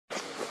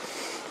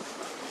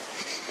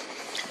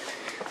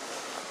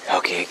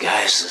Okay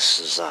guys, this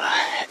is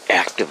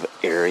active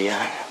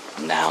area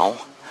now.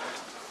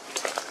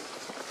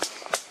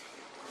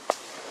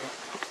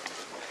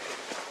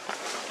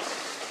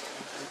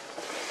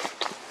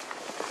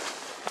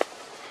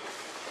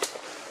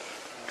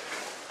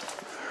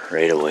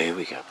 Right away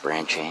we got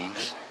branch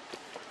hangs.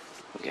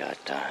 We got,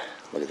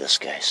 look at this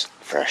guys,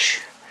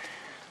 fresh.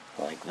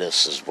 Like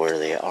this is where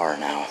they are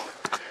now.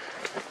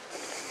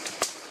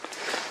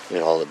 Look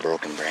at all the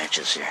broken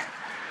branches here.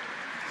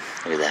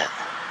 Look at that.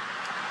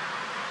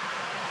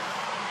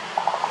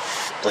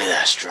 Look at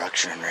that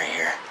structuring right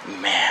here.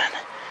 Man.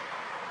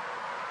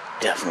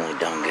 Definitely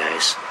done,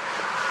 guys.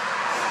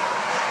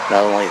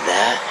 Not only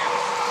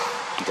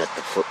that, you got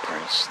the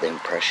footprints, the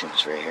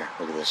impressions right here.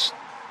 Look at this.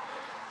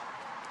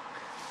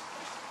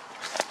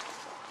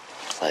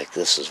 Like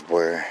this is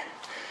where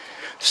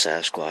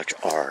Sasquatch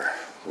are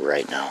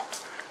right now.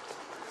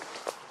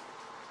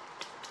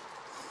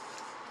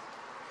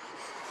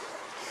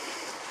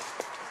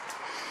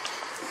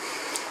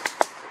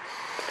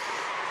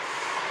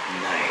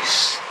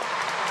 Nice.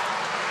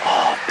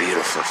 Oh,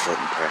 beautiful foot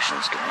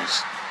impressions,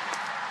 guys.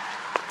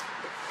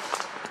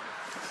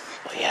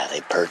 But yeah, they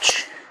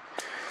perch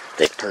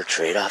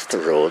right off the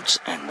roads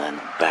and then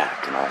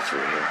back and all through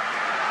here.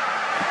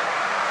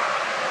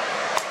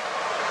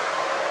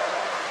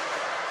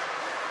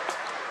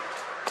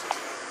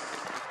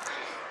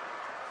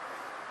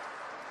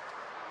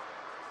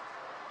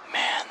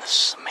 Man, this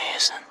is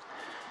amazing.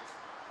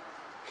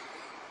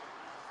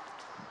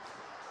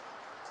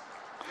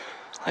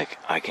 Like,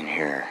 I can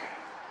hear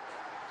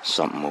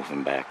something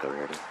moving back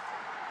already. Look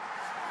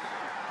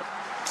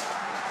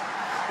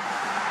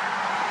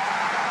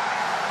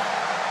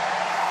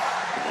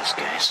at this,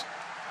 guys.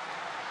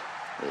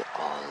 Look at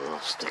all the little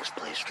sticks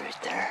placed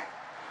right there.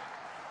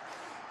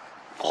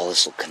 All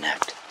this will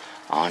connect.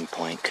 On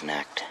point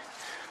connect.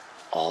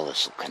 All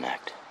this will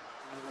connect.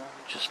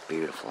 Just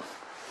beautiful.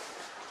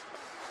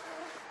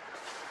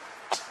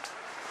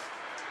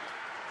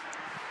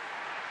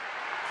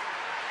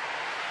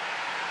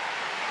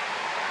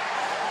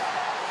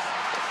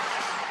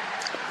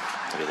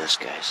 Look at this,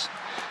 guys.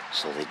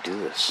 So they do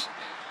this.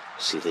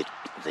 See,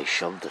 they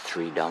shove the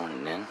 3 down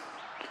and in.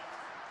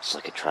 It's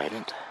like a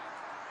trident.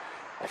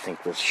 I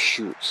think this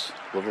shoots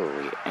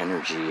literally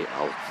energy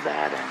out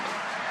that end.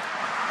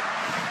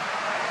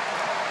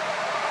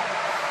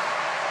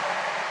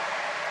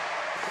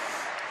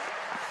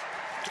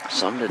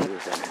 Something to do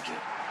with energy.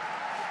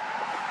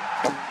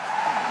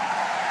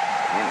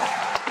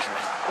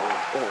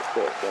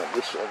 Don't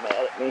be so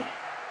mad at me.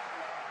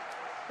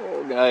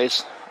 Oh,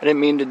 guys, I didn't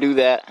mean to do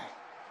that.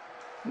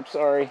 I'm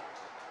sorry.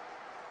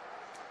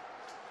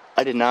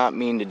 I did not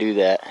mean to do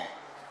that.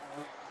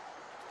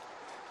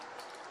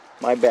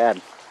 My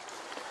bad.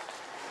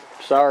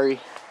 Sorry.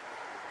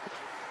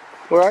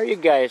 Where are you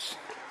guys?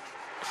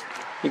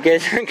 You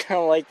guys aren't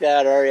gonna like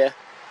that, are you?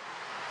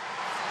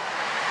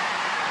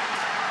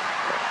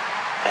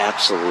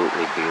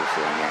 Absolutely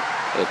beautiful in here.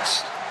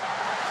 It's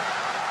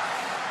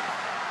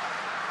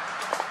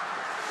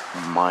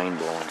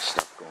mind-blowing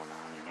stuff going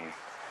on in here.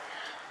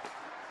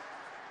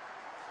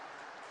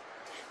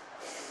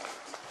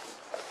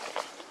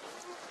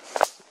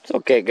 It's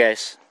okay,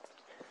 guys.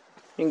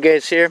 You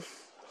guys here?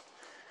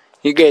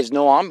 You guys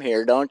know I'm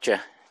here, don't you?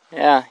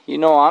 Yeah, you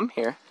know I'm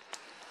here.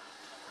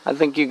 I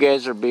think you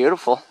guys are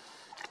beautiful.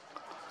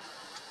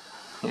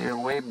 You're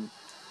way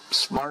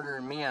smarter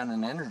than me on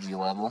an energy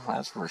level,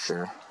 that's for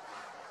sure.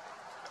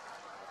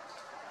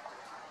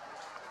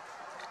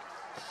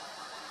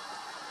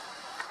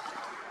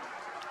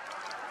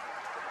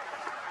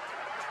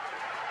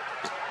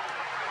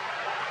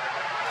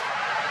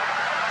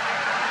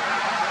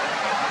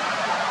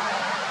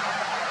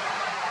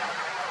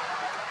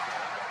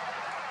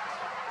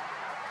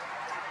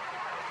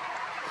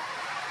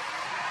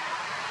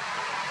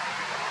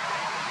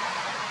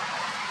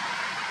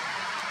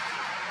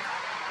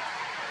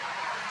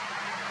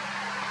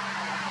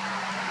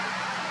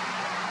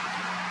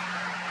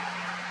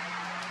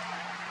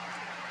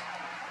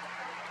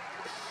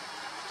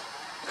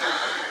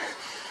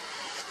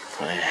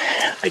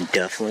 I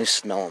definitely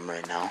smell them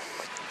right now.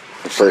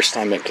 The first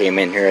time I came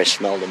in here, I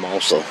smelled them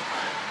also.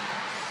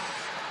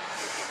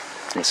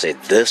 I say,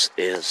 this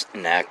is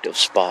an active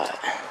spot.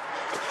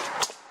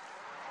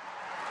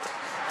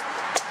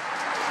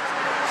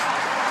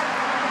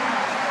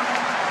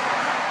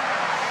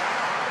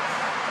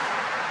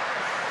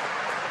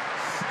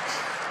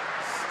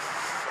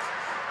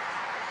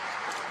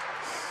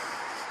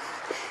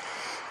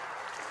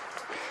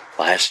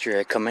 Last year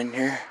I come in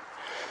here,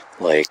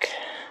 like,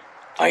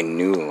 I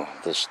knew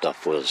this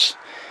stuff was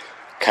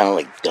kind of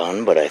like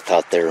done, but I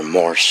thought there were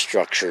more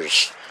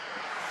structures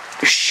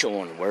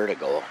showing where to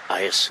go.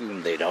 I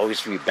assumed they'd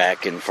always be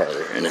back in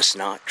farther, and it's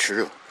not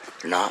true.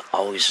 They're not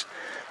always.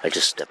 I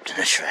just stepped in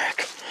a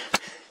track.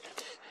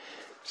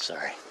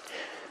 Sorry.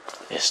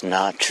 It's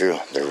not true.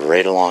 They're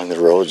right along the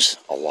roads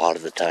a lot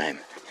of the time.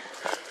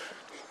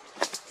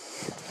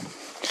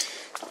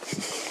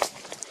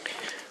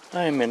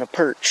 I'm in a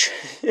perch.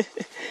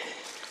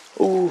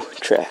 Ooh,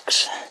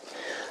 tracks.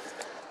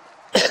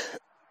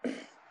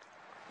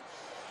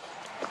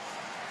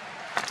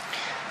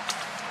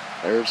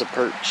 There's a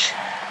perch.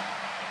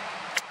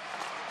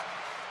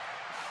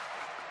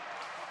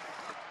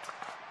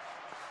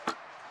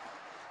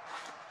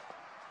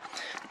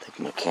 I think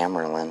my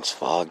camera lens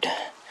fogged.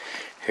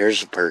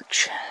 Here's a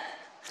perch.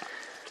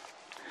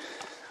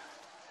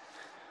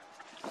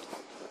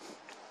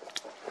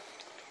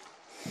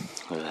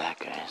 Look at that,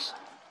 guys.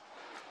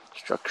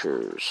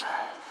 Structures.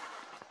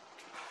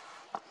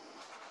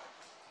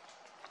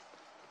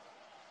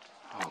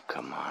 Oh,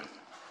 come on.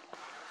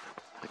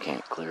 I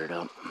can't clear it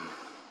up.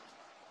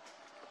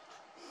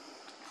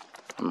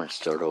 I'm gonna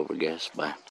start over, guys. Bye.